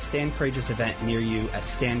and find a Stand Courageous event near you at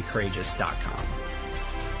standcourageous.com.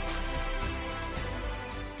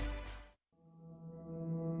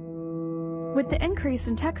 With the increase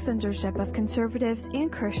in tech censorship of conservatives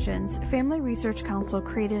and Christians, Family Research Council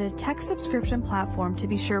created a tech subscription platform to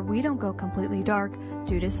be sure we don't go completely dark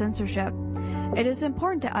due to censorship. It is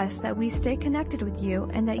important to us that we stay connected with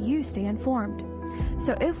you and that you stay informed.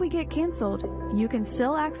 So if we get canceled, you can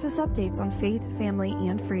still access updates on faith, family,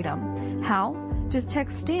 and freedom. How? Just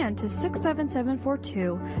text STAND to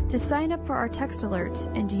 67742 to sign up for our text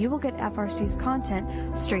alerts, and you will get FRC's content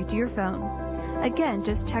straight to your phone. Again,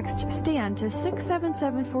 just text STAND to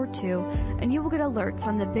 67742 and you will get alerts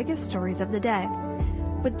on the biggest stories of the day.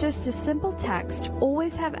 With just a simple text,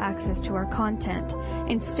 always have access to our content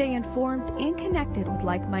and stay informed and connected with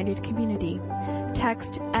like-minded community.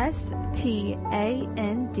 Text STAND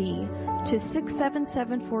to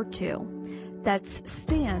 67742. That's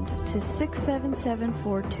STAND to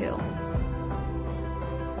 67742.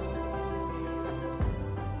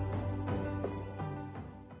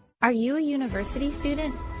 Are you a university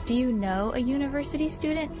student? Do you know a university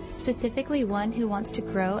student, specifically one who wants to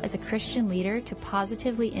grow as a Christian leader to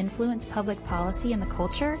positively influence public policy and the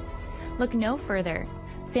culture? Look no further.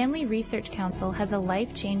 Family Research Council has a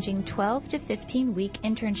life-changing 12 to 15-week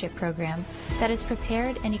internship program that has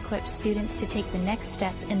prepared and equipped students to take the next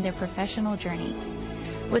step in their professional journey.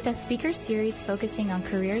 With a speaker series focusing on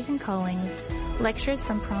careers and callings, lectures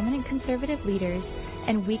from prominent conservative leaders,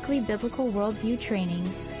 and weekly biblical worldview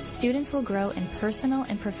training, students will grow in personal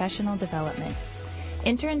and professional development.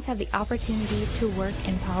 Interns have the opportunity to work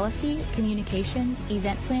in policy, communications,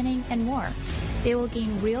 event planning, and more. They will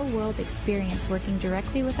gain real-world experience working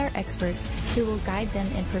directly with our experts who will guide them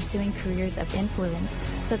in pursuing careers of influence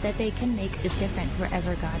so that they can make a difference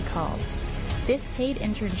wherever God calls. This paid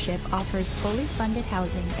internship offers fully funded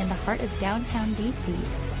housing in the heart of downtown D.C.,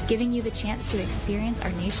 giving you the chance to experience our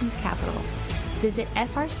nation's capital. Visit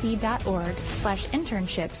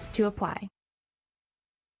frc.org/internships to apply.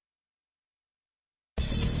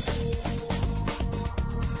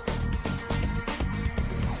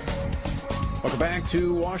 Welcome back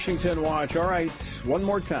to Washington Watch. All right, one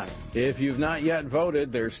more time. If you've not yet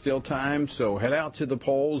voted, there's still time, so head out to the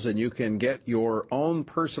polls and you can get your own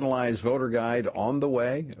personalized voter guide on the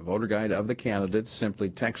way, a voter guide of the candidates. Simply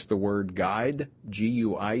text the word GUIDE,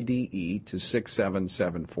 G-U-I-D-E, to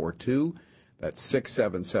 67742. That's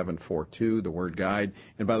 67742, the word GUIDE.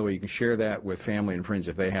 And by the way, you can share that with family and friends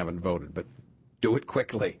if they haven't voted, but do it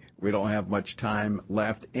quickly. We don't have much time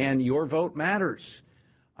left, and your vote matters.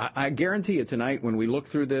 I guarantee you tonight when we look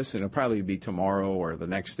through this, and it'll probably be tomorrow or the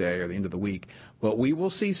next day or the end of the week, but we will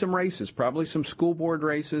see some races, probably some school board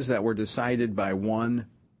races that were decided by 1-2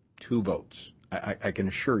 votes. I can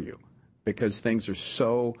assure you, because things are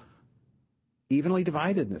so evenly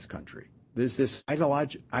divided in this country. There's this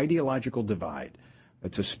ideological divide.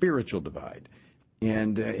 It's a spiritual divide.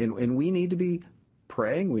 And we need to be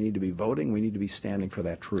praying, we need to be voting, we need to be standing for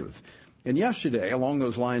that truth. And yesterday, along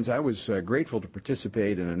those lines, I was grateful to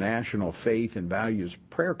participate in a national faith and values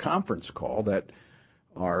prayer conference call that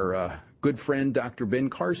our good friend Dr.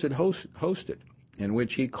 Ben Carson hosted, in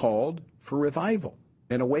which he called for revival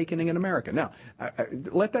and awakening in America. Now,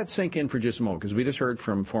 let that sink in for just a moment, because we just heard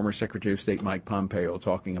from former Secretary of State Mike Pompeo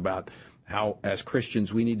talking about how, as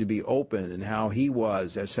Christians, we need to be open, and how he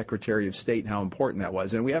was, as Secretary of State, and how important that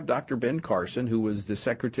was. And we have Dr. Ben Carson, who was the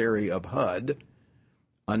Secretary of HUD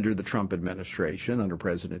under the Trump administration, under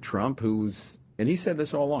President Trump, and he said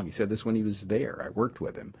this all along. He said this when he was there. I worked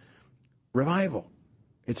with him. Revival.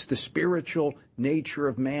 It's the spiritual nature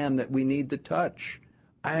of man that we need to touch.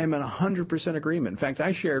 I am in 100% agreement. In fact,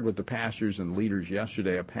 I shared with the pastors and leaders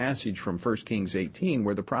yesterday a passage from 1 Kings 18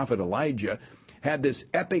 where the prophet Elijah had this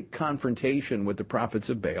epic confrontation with the prophets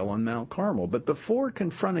of Baal on Mount Carmel. But before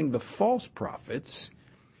confronting the false prophets,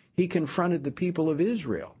 he confronted the people of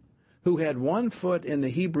Israel, who had one foot in the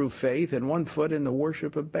Hebrew faith and one foot in the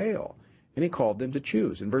worship of Baal. And he called them to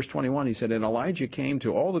choose. In verse 21, he said, "And Elijah came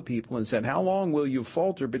to all the people and said, 'How long will you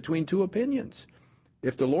falter between two opinions?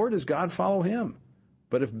 If the Lord is God, follow him.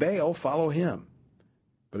 But if Baal, follow him.'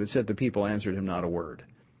 But it said the people answered him not a word."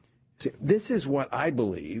 See, this is what I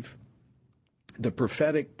believe the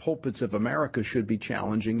prophetic pulpits of America should be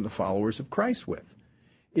challenging the followers of Christ with.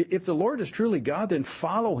 If the Lord is truly God, then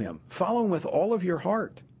follow him. Follow him with all of your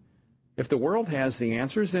heart. If the world has the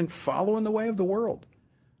answers, then follow in the way of the world.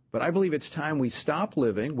 But I believe it's time we stop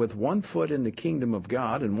living with one foot in the kingdom of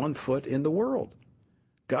God and one foot in the world.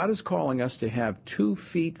 God is calling us to have 2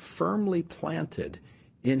 feet firmly planted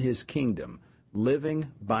in his kingdom,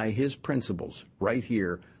 living by his principles right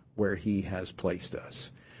here where he has placed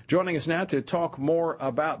us. Joining us now to talk more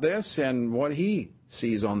about this and what he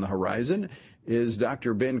sees on the horizon is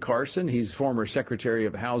Dr. Ben Carson. He's former Secretary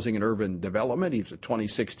of Housing and Urban Development. He's a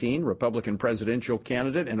 2016 Republican presidential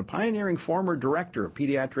candidate and a pioneering former director of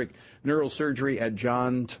pediatric neurosurgery at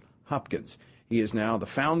Johns Hopkins. He is now the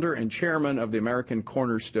founder and chairman of the American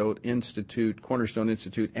Cornerstone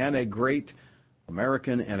Institute, and a great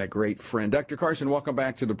American and a great friend. Dr. Carson, welcome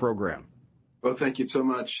back to the program. Well, thank you so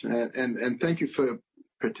much. And thank you for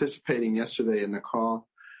participating yesterday in the call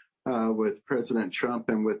with President Trump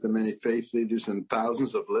and with the many faith leaders and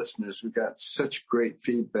thousands of listeners. We got such great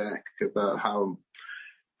feedback about how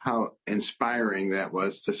inspiring that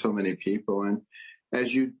was to so many people. And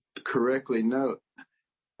as you correctly note,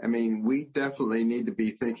 I mean, we definitely need to be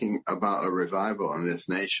thinking about a revival in this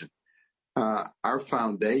nation. Our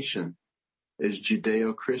foundation is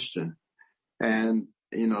Judeo-Christian, and,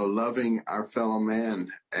 loving our fellow man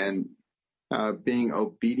and being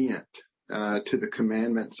obedient to the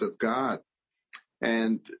commandments of God.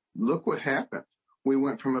 And look what happened. We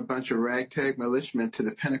went from a bunch of ragtag militiamen to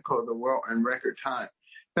the pinnacle of the world in record time.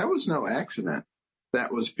 That was no accident.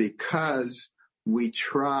 That was because we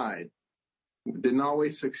tried. We didn't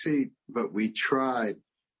always succeed, but we tried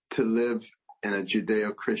to live in a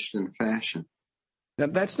Judeo-Christian fashion. Now,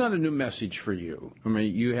 that's not a new message for you. I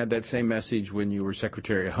mean, you had that same message when you were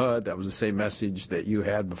Secretary of HUD. That was the same message that you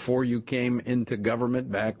had before you came into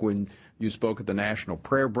government, back when you spoke at the National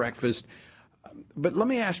Prayer Breakfast. But let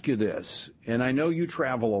me ask you this, and I know you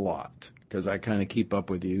travel a lot, because I kind of keep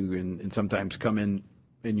up with you and sometimes come in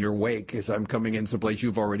your wake as I'm coming in someplace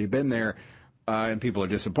you've already been there. And people are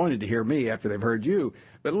disappointed to hear me after they've heard you.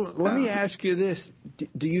 But let me ask you this.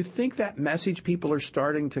 Do you think that message people are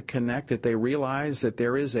starting to connect, that they realize that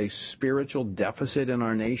there is a spiritual deficit in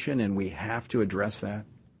our nation and we have to address that?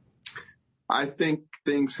 I think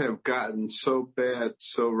things have gotten so bad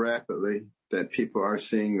so rapidly that people are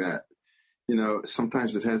seeing that.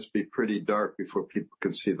 Sometimes it has to be pretty dark before people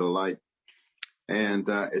can see the light. And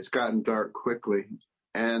it's gotten dark quickly.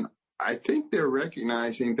 And I think they're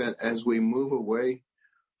recognizing that as we move away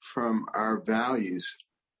from our values,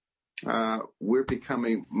 we're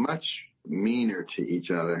becoming much meaner to each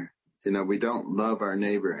other. We don't love our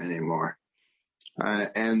neighbor anymore.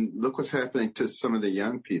 And look what's happening to some of the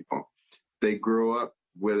young people. They grow up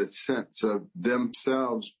with a sense of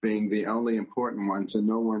themselves being the only important ones and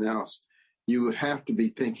no one else. You would have to be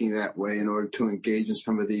thinking that way in order to engage in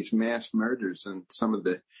some of these mass murders and some of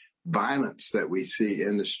the violence that we see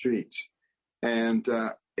in the streets. And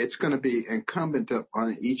it's going to be incumbent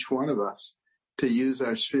upon each one of us to use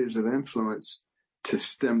our spheres of influence to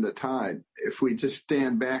stem the tide. If we just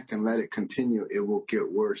stand back and let it continue, it will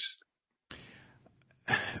get worse.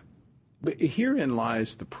 But herein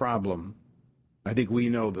lies the problem. I think we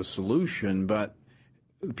know the solution, but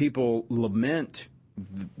people lament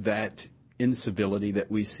that incivility that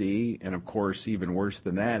we see, and of course, even worse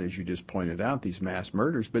than that, as you just pointed out, these mass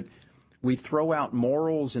murders. But we throw out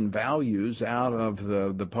morals and values out of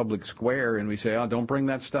the public square, and we say, oh, don't bring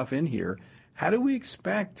that stuff in here. How do we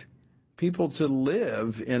expect people to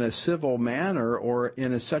live in a civil manner or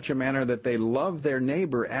in such a manner that they love their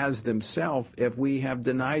neighbor as themselves if we have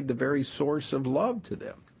denied the very source of love to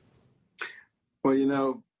them?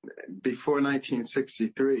 Well, before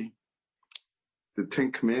 1963, the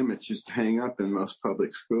Ten Commandments used to hang up in most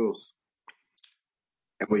public schools,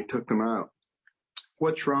 and we took them out.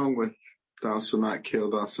 What's wrong with thou shalt not kill,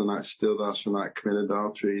 thou shalt not steal, thou shalt not commit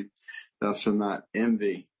adultery, thou shalt not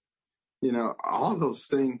envy? All those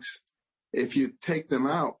things, if you take them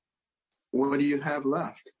out, what do you have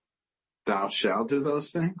left? Thou shalt do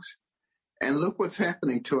those things. And look what's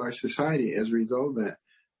happening to our society as a result of that.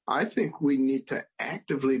 I think we need to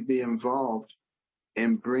actively be involved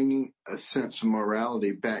in bringing a sense of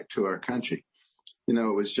morality back to our country.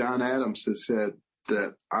 It was John Adams who said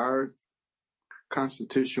that our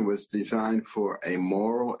Constitution was designed for a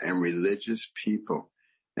moral and religious people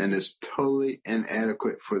and is totally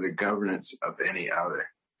inadequate for the governance of any other.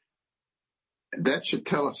 That should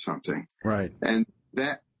tell us something. Right. And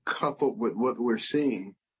that, coupled with what we're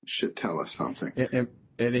seeing, should tell us something.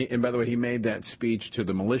 And by the way, he made that speech to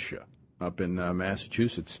the militia up in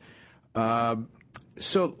Massachusetts.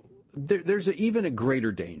 So there's even a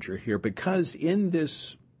greater danger here, because in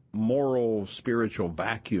this moral, spiritual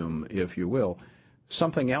vacuum, if you will,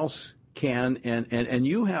 something else can, and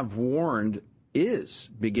you have warned, is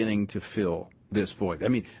beginning to fill this void. I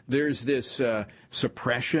mean, there's this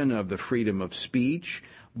suppression of the freedom of speech,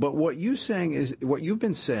 but what you've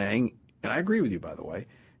been saying, and I agree with you, by the way,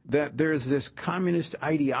 that there's this communist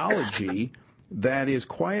ideology that is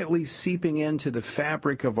quietly seeping into the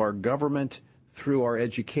fabric of our government through our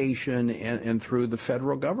education and through the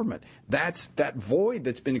federal government. That's that void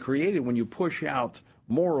that's been created when you push out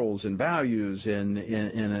morals and values and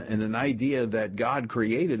an idea that God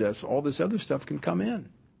created us. All this other stuff can come in.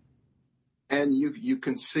 And you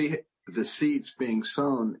can see the seeds being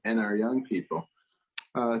sown in our young people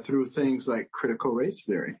through things like critical race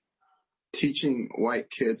theory, teaching white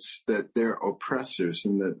kids that they're oppressors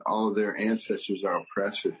and that all of their ancestors are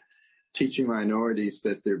oppressors, teaching minorities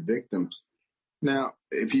that they're victims. Now,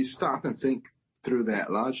 if you stop and think through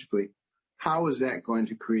that logically, how is that going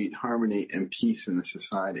to create harmony and peace in the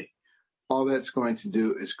society? All that's going to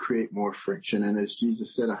do is create more friction. And as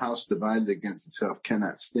Jesus said, a house divided against itself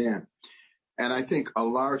cannot stand. And I think a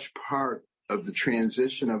large part of the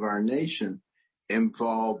transition of our nation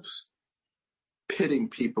involves pitting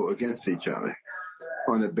people against each other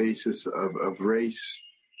on the basis of race,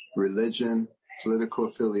 religion, political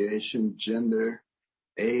affiliation, gender,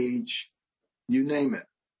 age, you name it.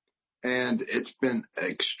 And it's been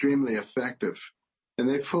extremely effective. And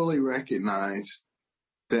they fully recognize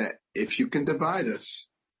that if you can divide us,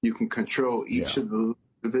 you can control each of the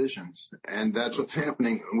divisions. And that's what's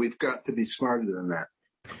happening. We've got to be smarter than that.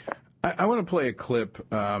 I want to play a clip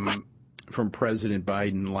from President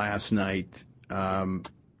Biden last night.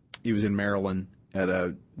 He was in Maryland at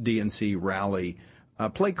a DNC rally.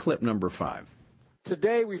 Play clip number 5.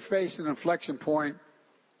 Today we face an inflection point,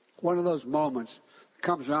 one of those moments that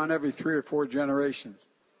comes around every 3 or 4 generations.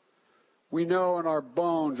 We know in our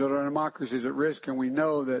bones that our democracy is at risk, and we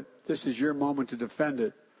know that this is your moment to defend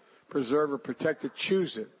it, preserve it, protect it,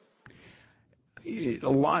 choose it. A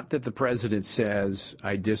lot that the president says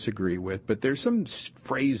I disagree with, but there's some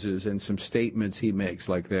phrases and some statements he makes,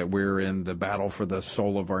 like that we're in the battle for the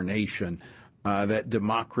soul of our nation, that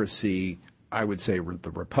democracy, I would say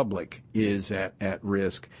the republic, is at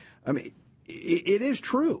risk. I mean, it is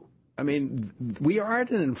true. I mean, we are at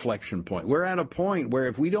an inflection point. We're at a point where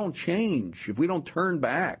if we don't change, if we don't turn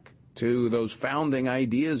back to those founding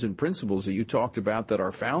ideas and principles that you talked about that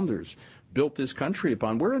our founders built this country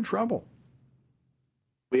upon, we're in trouble.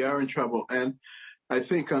 We are in trouble. And I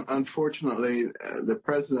think, unfortunately, the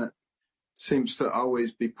president seems to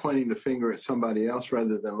always be pointing the finger at somebody else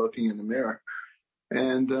rather than looking in the mirror.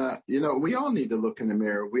 And, we all need to look in the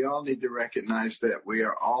mirror. We all need to recognize that we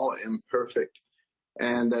are all imperfect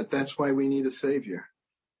and that's why we need a savior.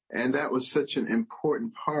 And that was such an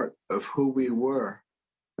important part of who we were.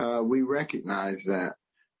 We recognize that.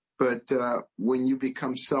 But when you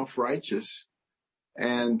become self-righteous,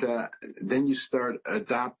 and then you start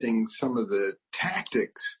adopting some of the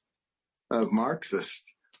tactics of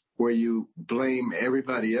Marxists, where you blame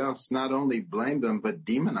everybody else, not only blame them, but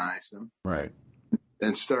demonize them. Right.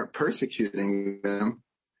 And start persecuting them.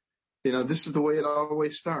 This is the way it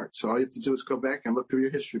always starts. So all you have to do is go back and look through your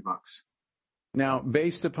history books. Now,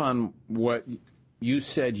 based upon what you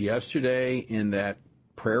said yesterday in that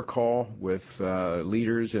prayer call with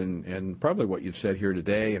leaders and probably what you've said here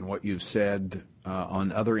today and what you've said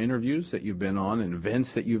on other interviews that you've been on and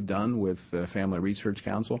events that you've done with Family Research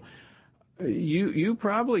Council, you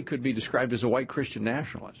probably could be described as a white Christian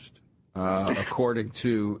nationalist, according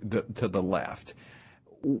to the left.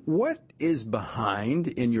 What is behind,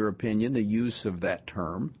 in your opinion, the use of that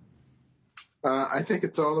term? I think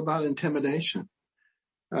it's all about intimidation.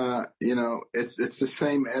 It's the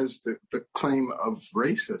same as the claim of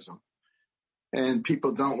racism. And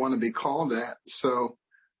people don't want to be called that. So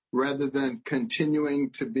rather than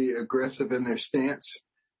continuing to be aggressive in their stance,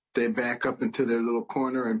 they back up into their little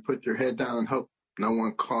corner and put their head down and hope no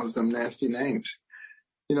one calls them nasty names.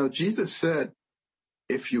 Jesus said,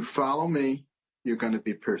 if you follow me, you're going to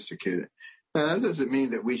be persecuted. Now, that doesn't mean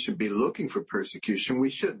that we should be looking for persecution. We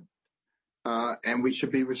shouldn't. And we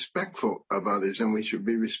should be respectful of others, and we should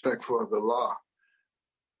be respectful of the law.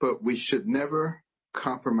 But we should never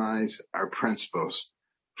compromise our principles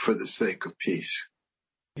for the sake of peace.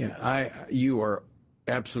 Yeah, you are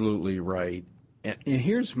absolutely right. And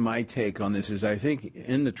here's my take on this is I think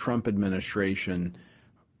in the Trump administration,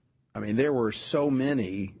 there were so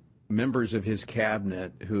many members of his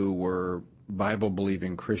cabinet who were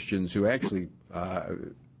Bible-believing Christians who actually,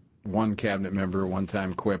 one cabinet member one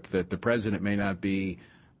time quipped that the president may not be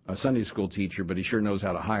a Sunday school teacher, but he sure knows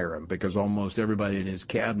how to hire him because almost everybody in his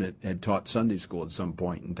cabinet had taught Sunday school at some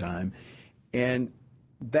point in time. And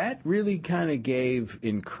that really kind of gave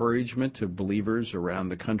encouragement to believers around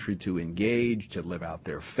the country to engage, to live out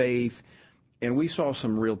their faith. And we saw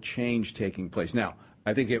some real change taking place. Now,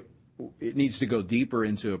 I think it needs to go deeper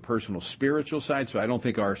into a personal spiritual side. So I don't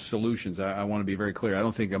think our solutions, I want to be very clear, I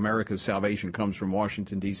don't think America's salvation comes from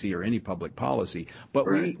Washington, D.C. or any public policy. But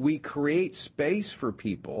right. we create space for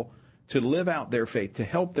people to live out their faith, to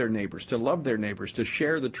help their neighbors, to love their neighbors, to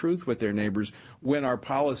share the truth with their neighbors when our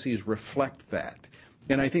policies reflect that.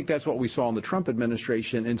 And I think that's what we saw in the Trump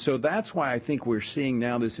administration. And so that's why I think we're seeing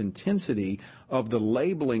now this intensity of the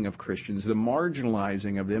labeling of Christians, the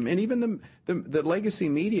marginalizing of them, and even the legacy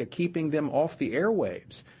media keeping them off the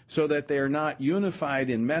airwaves so that they're not unified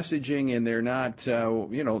in messaging and they're not,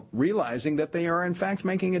 realizing that they are, in fact,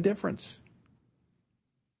 making a difference.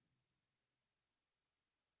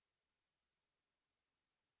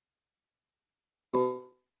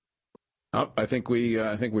 Oh, I think we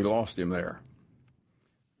lost him there.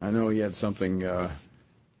 I know he had something.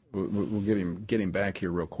 We'll get him back here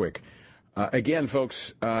real quick. Again,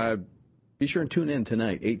 folks, be sure and tune in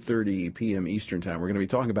tonight, 8:30 p.m. Eastern Time. We're going to be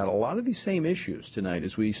talking about a lot of these same issues tonight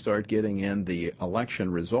as we start getting in the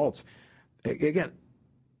election results. Again,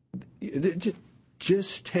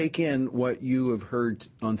 just take in what you have heard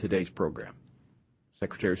on today's program.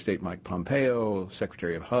 Secretary of State Mike Pompeo,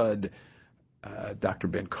 Secretary of HUD, Dr.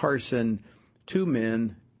 Ben Carson, two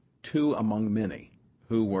men, two among many,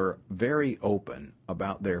 who were very open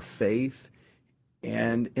about their faith,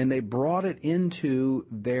 and they brought it into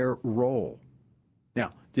their role.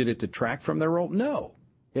 Now, did it detract from their role? No.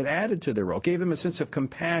 It added to their role, gave them a sense of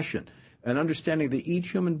compassion, an understanding that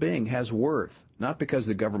each human being has worth, not because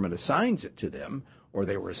the government assigns it to them or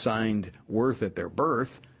they were assigned worth at their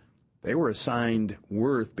birth. They were assigned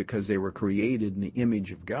worth because they were created in the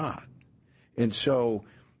image of God. And so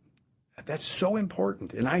that's so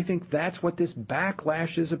important, and I think that's what this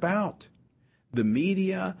backlash is about. The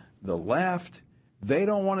media, the left, they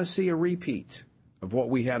don't want to see a repeat of what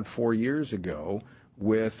we had 4 years ago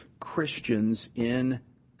with Christians in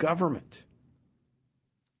government.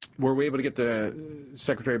 Were we able to get the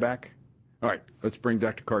secretary back? All right, let's bring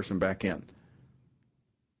Dr. Carson back in.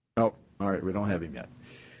 Oh, all right, we don't have him yet.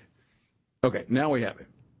 Okay, now we have him.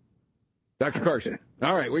 Dr. Carson,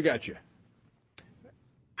 all right, we got you.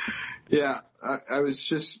 Yeah, I was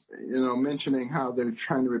just, mentioning how they're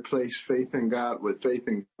trying to replace faith in God with faith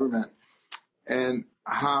in government, and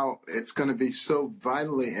how it's going to be so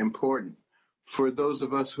vitally important for those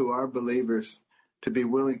of us who are believers to be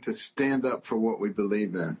willing to stand up for what we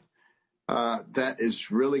believe in. That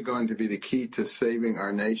is really going to be the key to saving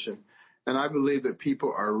our nation. And I believe that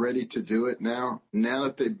people are ready to do it now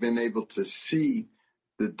that they've been able to see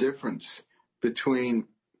the difference between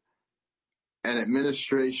an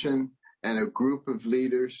administration and a group of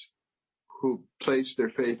leaders who place their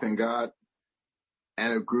faith in God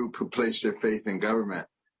and a group who place their faith in government.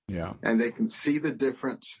 Yeah. And they can see the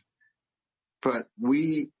difference, but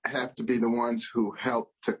we have to be the ones who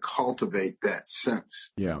help to cultivate that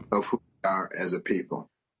sense of who we are as a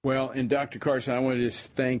people. Well, and Dr. Carson, I want to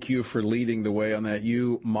just thank you for leading the way on that.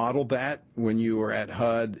 You modeled that when you were at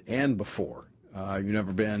HUD and before. You've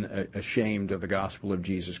never been ashamed of the gospel of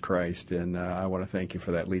Jesus Christ, and I want to thank you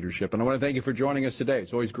for that leadership. And I want to thank you for joining us today.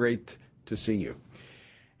 It's always great to see you.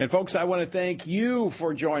 And, folks, I want to thank you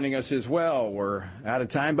for joining us as well. We're out of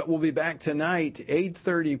time, but we'll be back tonight,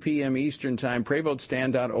 8:30 p.m. Eastern Time,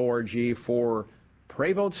 PrayVoteStand.org for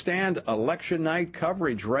Pray Vote Stand election night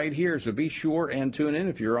coverage right here. So be sure and tune in.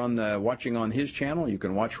 If you're watching on his channel, you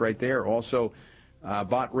can watch right there. Also,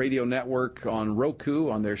 Bot Radio Network on Roku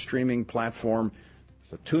on their streaming platform.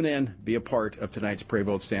 So tune in, be a part of tonight's Pray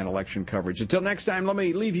Vote Stand election coverage. Until next time, let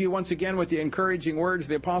me leave you once again with the encouraging words of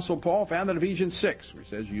the Apostle Paul found in Ephesians 6, where he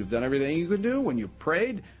says, "You've done everything you could do when you've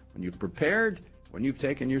prayed, when you've prepared, when you've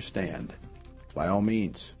taken your stand. By all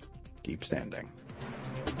means, keep standing."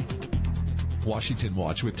 Washington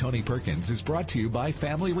Watch with Tony Perkins is brought to you by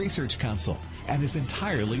Family Research Council and is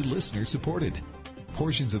entirely listener-supported.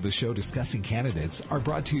 Portions of the show discussing candidates are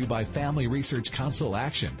brought to you by Family Research Council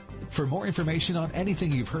Action. For more information on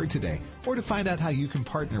anything you've heard today, or to find out how you can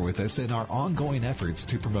partner with us in our ongoing efforts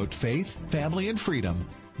to promote faith, family, and freedom,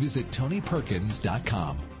 visit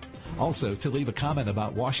TonyPerkins.com. Also, to leave a comment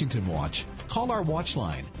about Washington Watch, call our watch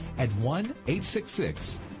line at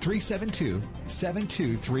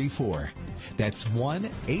 1-866-372-7234. That's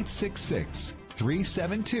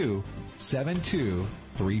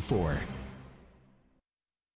 1-866-372-7234.